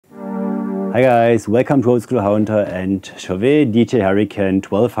Hi guys, welcome to Old School Hunter and Chauvet DJ Hurricane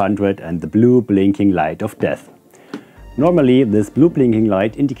 1200 and the blue blinking light of death. Normally this blue blinking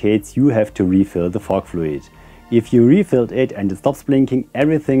light indicates you have to refill the fog fluid. If you refilled it and it stops blinking,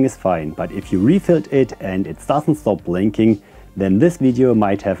 everything is fine, but if you refilled it and it doesn't stop blinking, then this video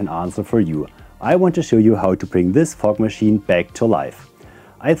might have an answer for you. I want to show you how to bring this fog machine back to life.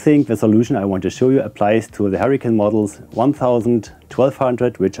 I think the solution I want to show you applies to the Hurricane models 1000,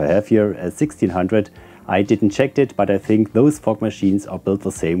 1200, which I have here as 1600. I didn't check it, but I think those fog machines are built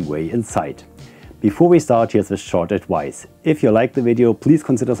the same way inside. Before we start, here's a short advice. If you like the video, please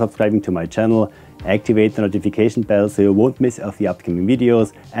consider subscribing to my channel, activate the notification bell so you won't miss of the upcoming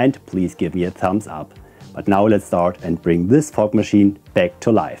videos, and please give me a thumbs up. But now let's start and bring this fog machine back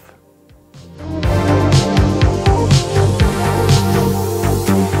to life.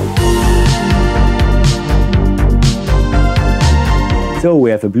 So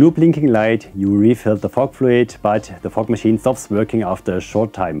we have a blue blinking light, you refilled the fog fluid, but the fog machine stops working after a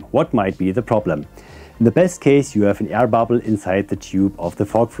short time. What might be the problem? In the best case, you have an air bubble inside the tube of the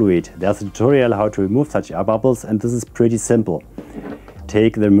fog fluid. There's a tutorial how to remove such air bubbles, and this is pretty simple.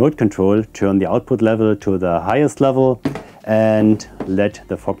 Take the remote control, turn the output level to the highest level and let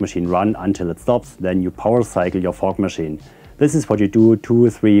the fog machine run until it stops. Then you power cycle your fog machine. This is what you do 2,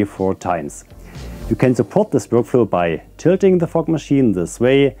 3, 4 times. You can support this workflow by tilting the fog machine this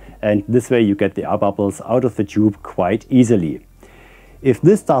way, and this way you get the air bubbles out of the tube quite easily. If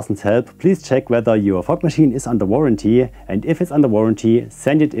this doesn't help, please check whether your fog machine is under warranty, and if it's under warranty,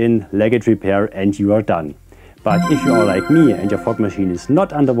 send it in, leg it repair, and you are done. But if you are like me and your fog machine is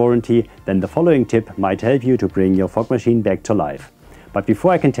not under warranty, then the following tip might help you to bring your fog machine back to life. But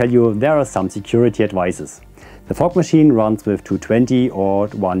before I can tell you, there are some security advices. The fog machine runs with 220 or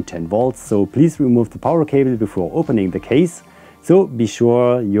 110 volts, so please remove the power cable before opening the case. So be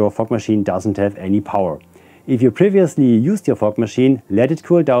sure your fog machine doesn't have any power. If you previously used your fog machine, let it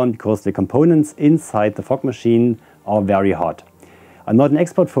cool down because the components inside the fog machine are very hot. I'm not an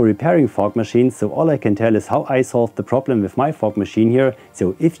expert for repairing fog machines, so all I can tell is how I solved the problem with my fog machine here.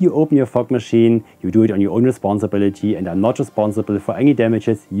 So if you open your fog machine, you do it on your own responsibility, and I'm not responsible for any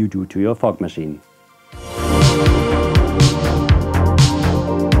damages you do to your fog machine.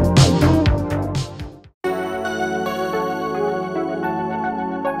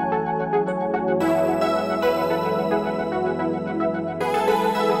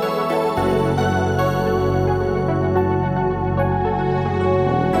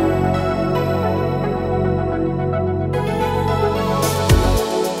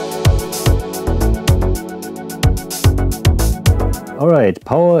 Alright,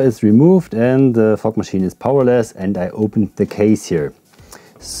 power is removed and the fog machine is powerless, and I opened the case here.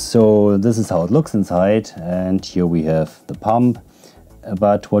 So this is how it looks inside, and here we have the pump.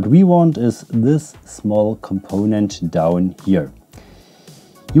 But what we want is this small component down here.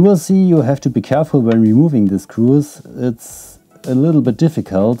 You will see you have to be careful when removing the screws. It's a little bit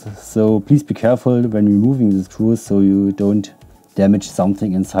difficult, so please be careful when removing the screws so you don't damage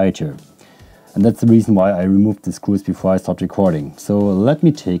something inside here. And that's the reason why I removed the screws before I start recording. So let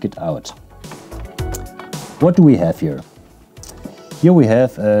me take it out. What do we have here? Here we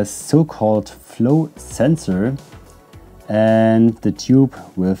have a so-called flow sensor, and the tube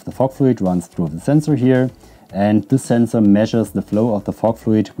with the fog fluid runs through the sensor here, and this sensor measures the flow of the fog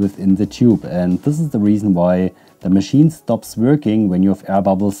fluid within the tube, and this is the reason why the machine stops working when you have air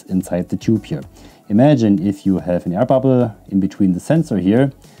bubbles inside the tube here. Imagine if you have an air bubble in between the sensor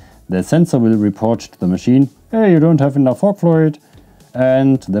here. The sensor will report to the machine, hey, you don't have enough fog fluid,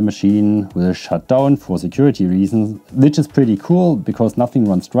 and the machine will shut down for security reasons, which is pretty cool because nothing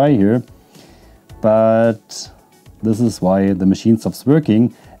runs dry here. But this is why the machine stops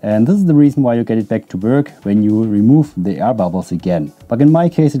working, and this is the reason why you get it back to work when you remove the air bubbles again. But in my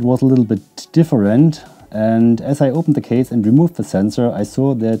case it was a little bit different, and as I opened the case and removed the sensor, I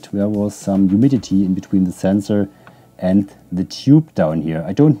saw that there was some humidity in between the sensor and the tube down here.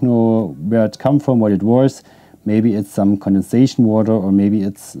 I don't know where it come from, what it was. Maybe it's some condensation water or maybe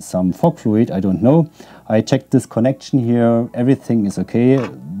it's some fog fluid, I don't know. I checked this connection here, everything is okay.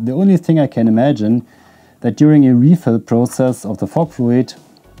 The only thing I can imagine that during a refill process of the fog fluid,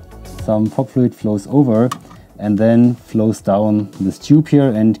 some fog fluid flows over and then flows down this tube here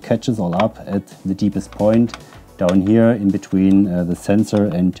and catches all up at the deepest point down here in between the sensor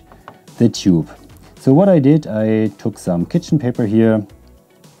and the tube. So what I did, I took some kitchen paper here,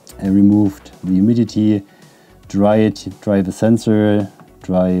 I removed the humidity, dry the sensor,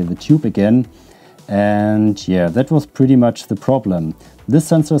 dry the tube again, and yeah, that was pretty much the problem. This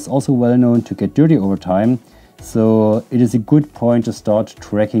sensor is also well known to get dirty over time, So it is a good point to start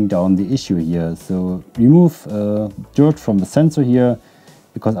tracking down the issue here. So remove dirt from the sensor here,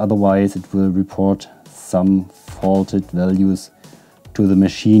 because otherwise it will report some faulted values to the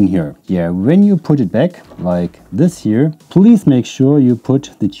machine here. Yeah, when you put it back like this here, please make sure you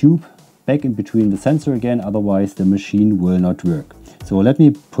put the tube back in between the sensor again, otherwise the machine will not work. So let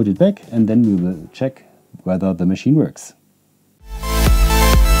me put it back and then we will check whether the machine works.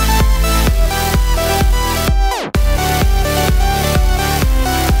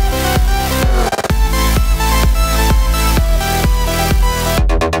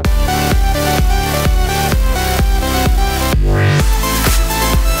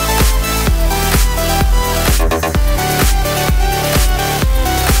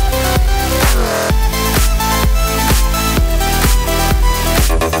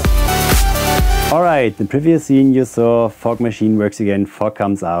 Alright, in the previous scene you saw fog machine works again, fog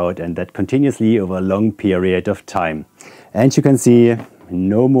comes out, and that continuously over a long period of time. And you can see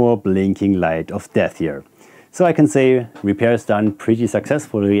no more blinking light of death here. So I can say repair is done pretty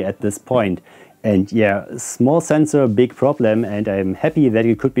successfully at this point. And yeah, small sensor, big problem, and I'm happy that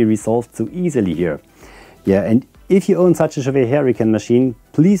it could be resolved so easily here. Yeah, and if you own such a Chauvet Hurricane machine,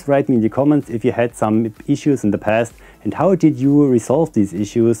 please write me in the comments if you had some issues in the past and how did you resolve these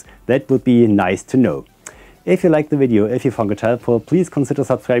issues. That would be nice to know. If you liked the video, if you found it helpful, please consider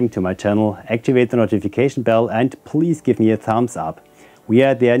subscribing to my channel, activate the notification bell, and please give me a thumbs up. We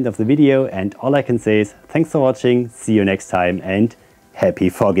are at the end of the video and all I can say is thanks for watching, see you next time and happy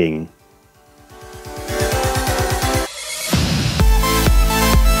fogging!